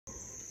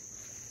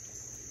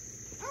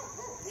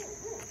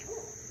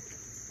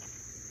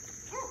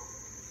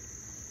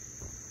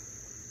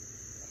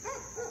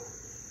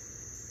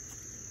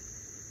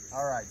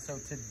All right, so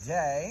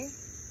today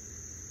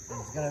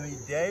is gonna be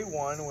day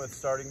one with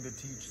starting to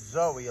teach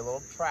Zoey a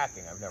little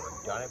tracking. I've never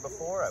done it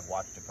before. I've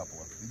watched a couple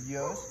of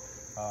videos.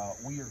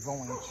 We are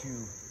going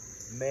to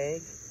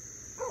make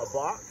a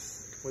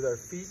box with our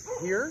feet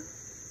here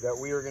that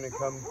we are gonna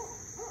come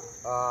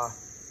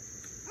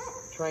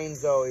train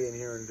Zoey in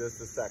here in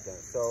just a second.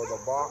 So the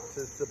box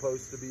is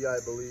supposed to be, I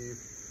believe,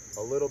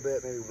 a little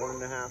bit, maybe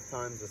 1.5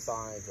 times the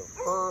size of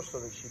her so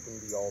that she can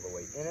be all the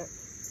way in it.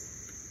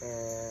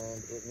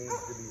 And it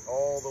needs to be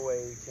all the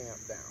way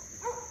tamped down.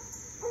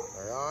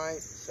 All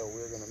right, so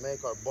we're gonna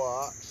make our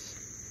box.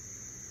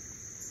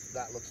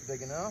 That looks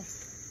big enough.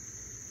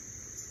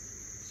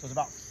 So it's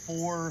about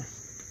 4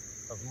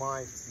 of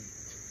my feet.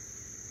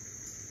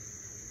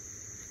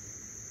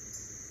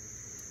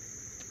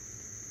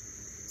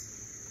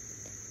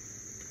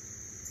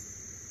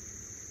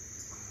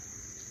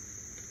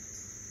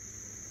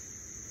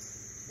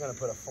 I'm gonna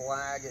put a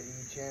flag at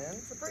each end.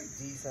 It's a pretty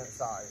decent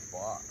sized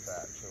box,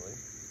 actually.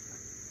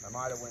 I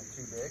might have went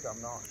too big,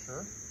 I'm not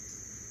sure.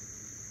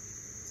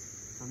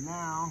 So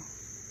now,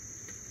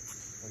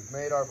 we've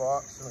made our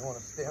box and we want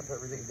to stamp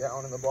everything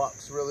down in the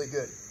box really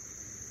good.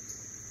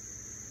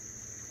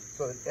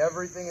 So that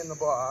everything in the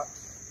box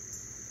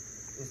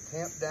is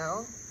tamped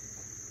down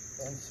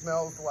and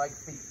smells like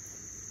feet.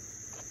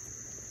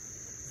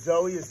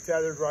 Zoey is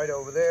tethered right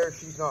over there.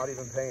 She's not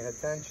even paying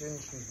attention.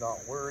 She's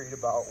not worried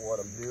about what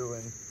I'm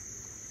doing.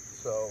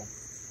 So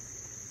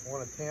I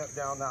want to tamp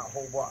down that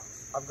whole box.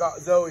 I've got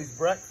Zoey's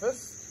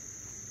breakfast,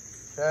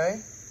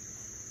 okay?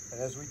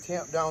 And as we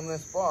tamp down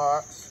this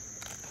box,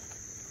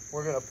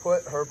 we're gonna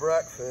put her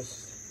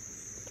breakfast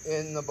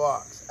in the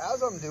box.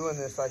 As I'm doing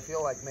this, I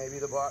feel like maybe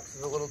the box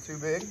is a little too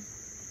big,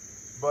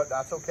 but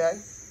that's okay.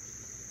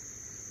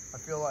 I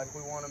feel like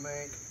we wanna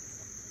make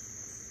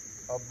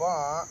a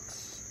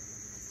box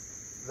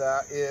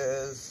that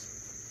is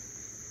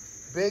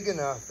big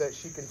enough that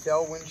she can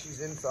tell when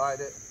she's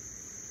inside it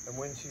and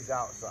when she's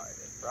outside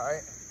it,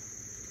 right?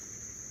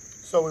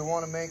 So we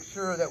want to make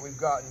sure that we've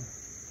gotten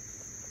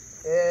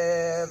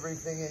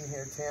everything in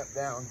here tamped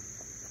down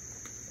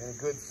and a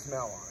good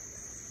smell on it.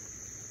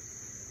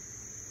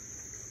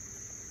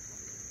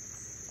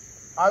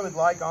 I would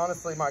like,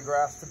 honestly, my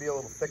grass to be a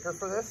little thicker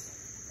for this,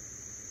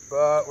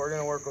 but we're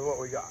going to work with what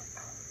we got.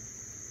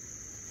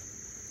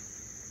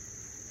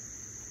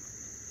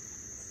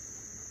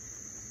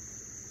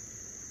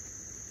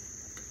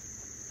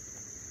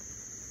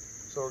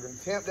 So we're going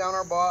to tamp down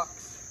our box.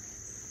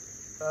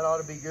 That ought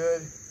to be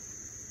good.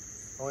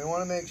 And we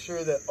want to make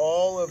sure that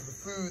all of the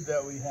food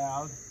that we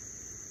have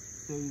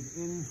stays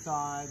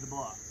inside the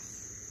box,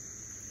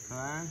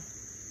 okay?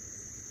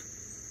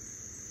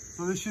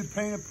 So this should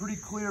paint a pretty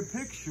clear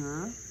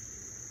picture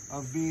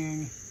of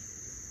being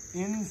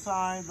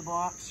inside the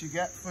box, you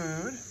get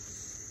food,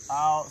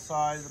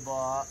 outside the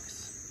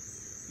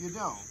box, you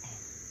don't.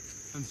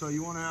 And so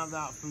you want to have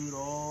that food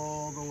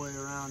all the way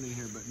around in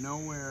here, but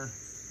nowhere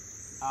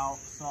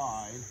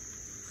outside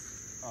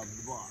of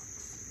the box.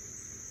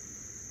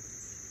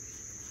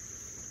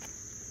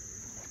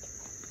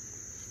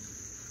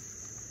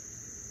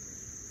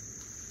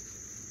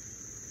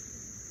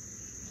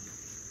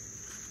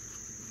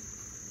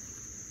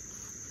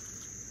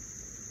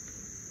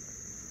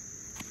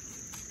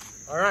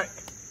 All right,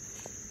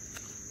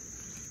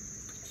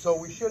 so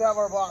we should have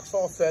our box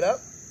all set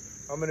up.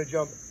 I'm gonna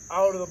jump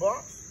out of the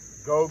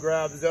box, go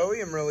grab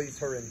Zoey and release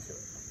her into it.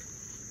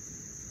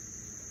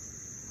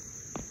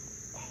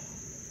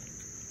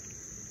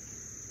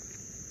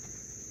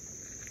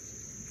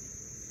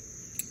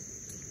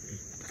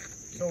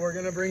 So we're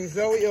gonna bring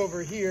Zoey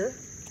over here.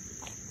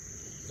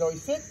 Zoey,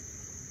 sit,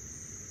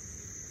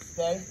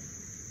 stay.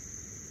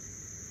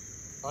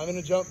 I'm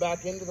gonna jump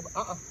back into the,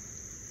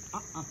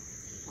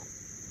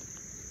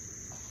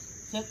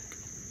 sit,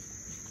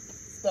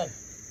 stay.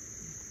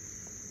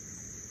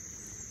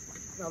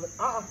 Now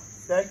that,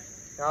 stay.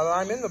 Now that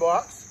I'm in the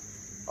box,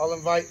 I'll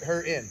invite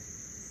her in.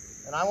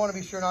 And I want to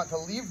be sure not to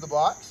leave the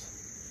box.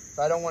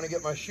 I don't want to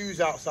get my shoes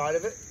outside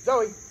of it.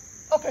 Zoey,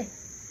 okay.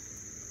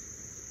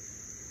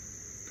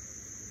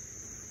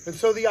 And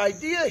so the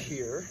idea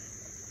here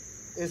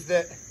is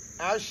that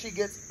as she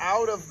gets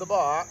out of the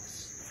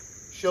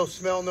box, she'll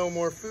smell no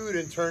more food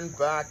and turn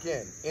back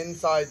in.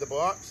 Inside the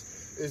box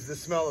is the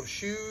smell of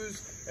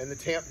shoes and the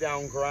tamped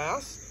down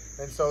grass.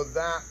 And so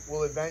that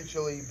will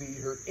eventually be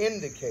her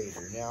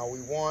indicator. Now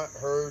we want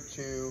her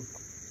to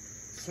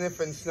sniff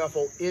and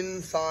snuffle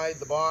inside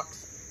the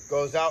box,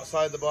 goes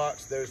outside the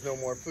box, there's no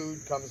more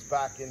food, comes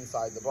back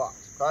inside the box,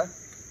 okay?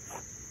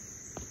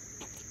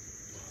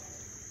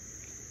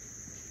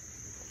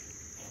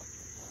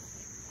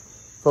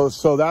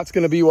 So that's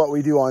gonna be what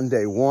we do on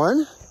day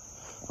one.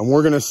 And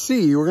we're gonna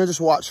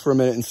just watch for a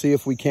minute and see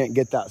if we can't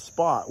get that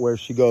spot where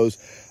she goes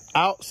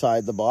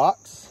outside the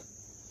box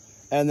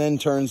and then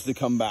turns to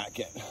come back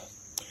in.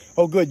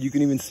 Oh, good, you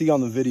can even see on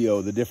the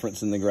video the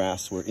difference in the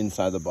grass where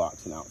inside the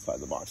box and outside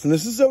the box. And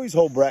this is Zoey's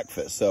whole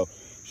breakfast, so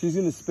she's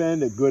going to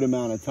spend a good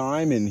amount of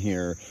time in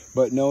here.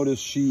 But notice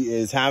she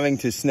is having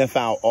to sniff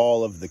out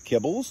all of the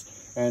kibbles.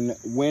 And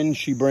when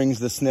she brings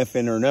the sniff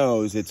in her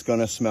nose, it's going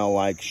to smell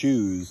like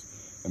shoes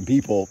and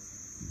people.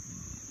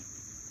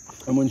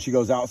 And when she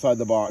goes outside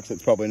the box,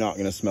 it's probably not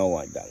going to smell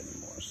like that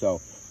anymore.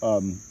 So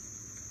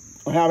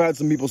I have had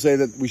some people say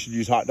that we should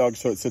use hot dogs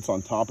so it sits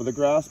on top of the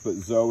grass, but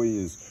Zoey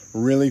is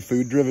really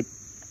food driven.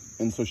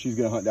 And so she's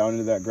going to hunt down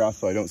into that grass,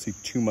 so I don't see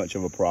too much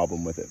of a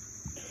problem with it.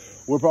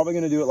 We're probably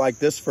going to do it like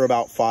this for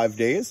about 5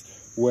 days,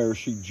 where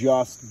she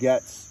just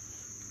gets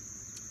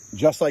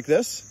just like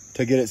this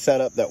to get it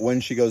set up that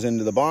when she goes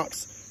into the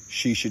box,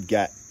 she should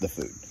get the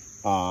food.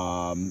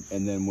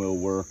 And then we'll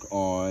work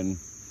on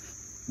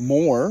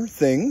more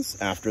things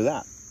after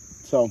that.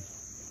 So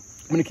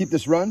I'm going to keep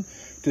this run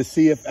to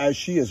see if, as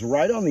she is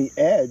right on the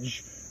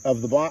edge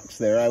of the box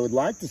there, I would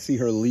like to see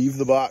her leave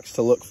the box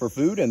to look for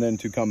food and then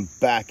to come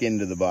back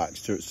into the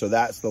box. So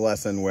that's the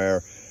lesson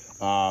where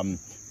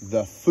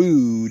the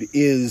food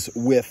is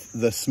with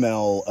the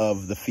smell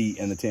of the feet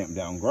and the tamped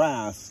down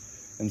grass.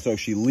 And so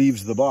she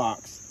leaves the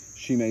box,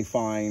 she may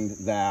find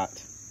that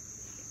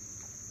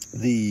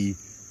the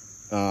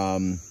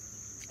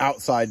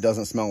outside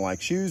doesn't smell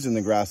like shoes and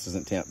the grass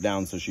isn't tamped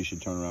down, so she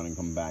should turn around and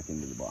come back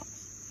into the box.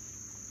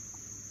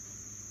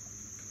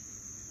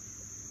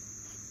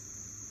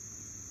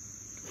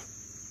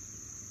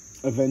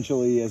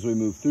 Eventually, as we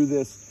move through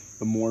this,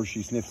 the more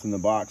she sniffs in the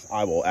box,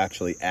 I will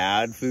actually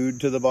add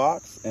food to the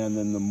box. And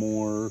then the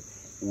more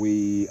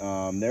we,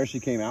 there she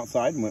came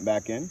outside and went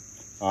back in.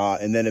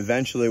 And then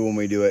eventually when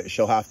we do it,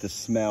 she'll have to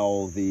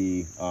smell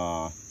the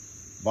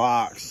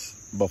box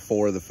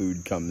before the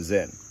food comes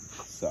in.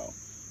 So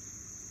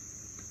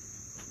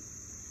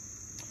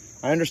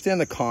I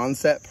understand the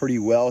concept pretty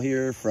well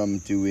here from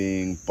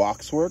doing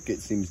box work.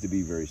 It seems to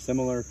be very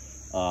similar.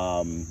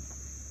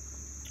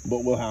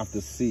 But we'll have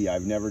to see.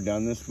 I've never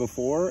done this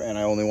before, and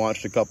I only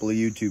watched a couple of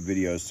YouTube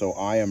videos, so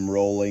I am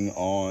rolling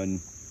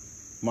on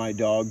my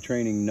dog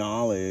training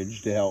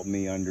knowledge to help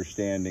me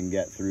understand and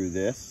get through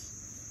this.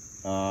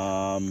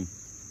 Yeah.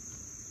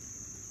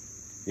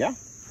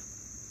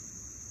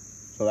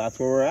 So that's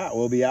where we're at.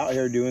 We'll be out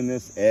here doing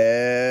this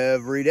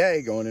every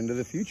day going into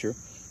the future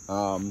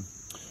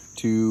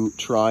to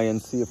try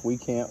and see if we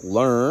can't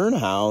learn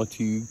how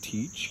to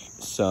teach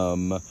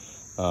some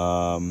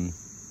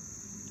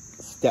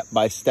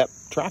step-by-step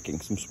tracking,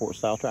 some sport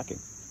style tracking.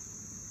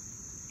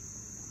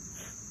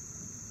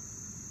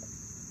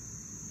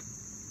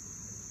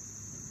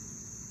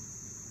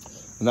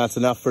 And that's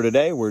enough for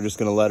today. We're just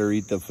going to let her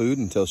eat the food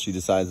until she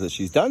decides that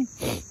she's done.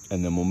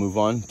 And then we'll move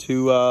on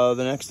to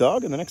the next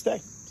dog and the next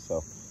day.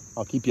 So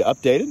I'll keep you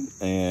updated.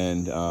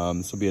 And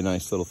this will be a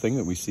nice little thing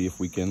that we see if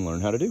we can learn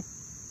how to do.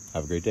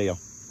 Have a great day, y'all.